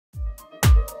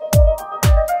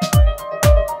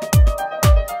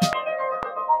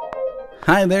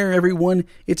Hi there everyone,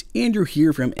 it's Andrew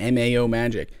here from MAO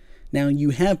Magic. Now you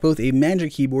have both a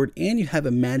Magic keyboard and you have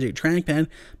a Magic trackpad,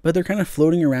 but they're kind of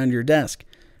floating around your desk.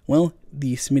 Well,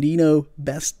 the Spinido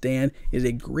BESTSTAND is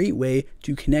a great way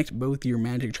to connect both your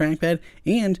Magic trackpad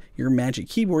and your Magic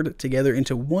keyboard together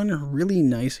into one really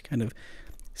nice kind of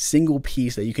single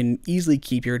piece that you can easily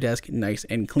keep your desk nice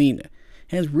and clean.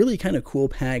 It has really kind of cool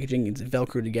packaging. It's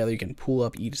velcro together. You can pull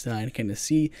up each side and kind of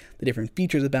see the different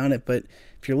features about it. But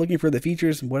if you're looking for the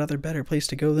features, what other better place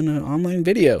to go than an online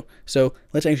video? So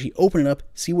let's actually open it up,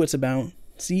 see what it's about,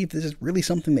 see if this is really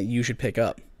something that you should pick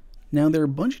up. Now, there are a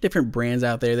bunch of different brands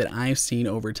out there that I've seen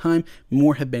over time.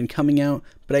 More have been coming out,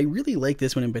 but I really like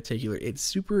this one in particular. It's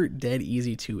super dead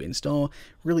easy to install,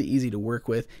 really easy to work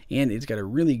with, and it's got a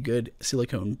really good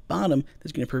silicone bottom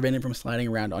that's going to prevent it from sliding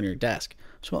around on your desk.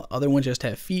 So while other ones just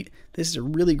have feet, this is a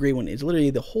really great one. It's literally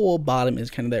the whole bottom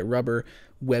is kind of that rubber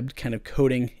webbed kind of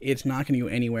coating. It's not going to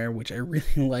go anywhere, which I really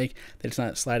like that it's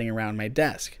not sliding around my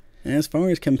desk. And as far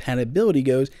as compatibility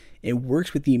goes, it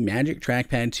works with the Magic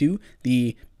Trackpad 2,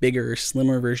 the bigger,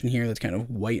 slimmer version here that's kind of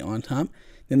white on top.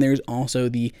 Then there's also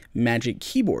the Magic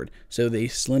keyboard, so the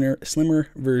slimmer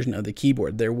version of the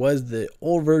keyboard. There was the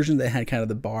old version that had kind of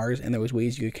the bars, and there was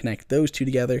ways you could connect those two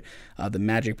together. The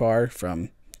Magic bar from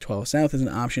 12 South is an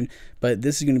option, but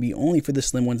this is going to be only for the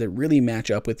slim ones that really match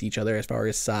up with each other as far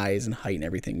as size and height and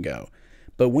everything go.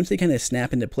 But once they kind of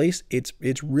snap into place, it's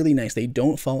really nice. They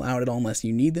don't fall out at all unless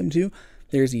you need them to.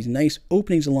 There's these nice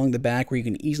openings along the back where you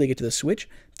can easily get to the switch,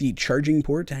 the charging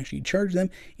port to actually charge them,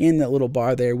 and that little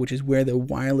bar there, which is where the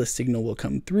wireless signal will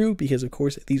come through, because of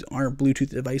course these aren't Bluetooth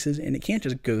devices and it can't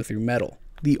just go through metal.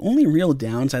 The only real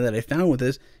downside that I found with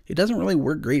this, it doesn't really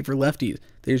work great for lefties.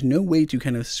 There's no way to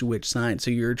kind of switch sides,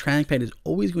 so your trackpad is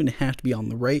always going to have to be on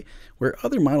the right, where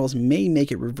other models may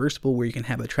make it reversible where you can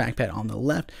have the trackpad on the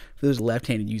left for those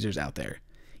left-handed users out there.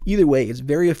 Either way, it's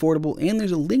very affordable, and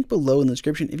there's a link below in the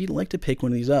description if you'd like to pick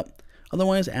one of these up.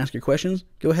 Otherwise, ask your questions,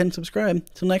 go ahead and subscribe.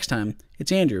 Till next time,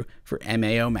 it's Andrew for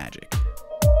MAO Magic.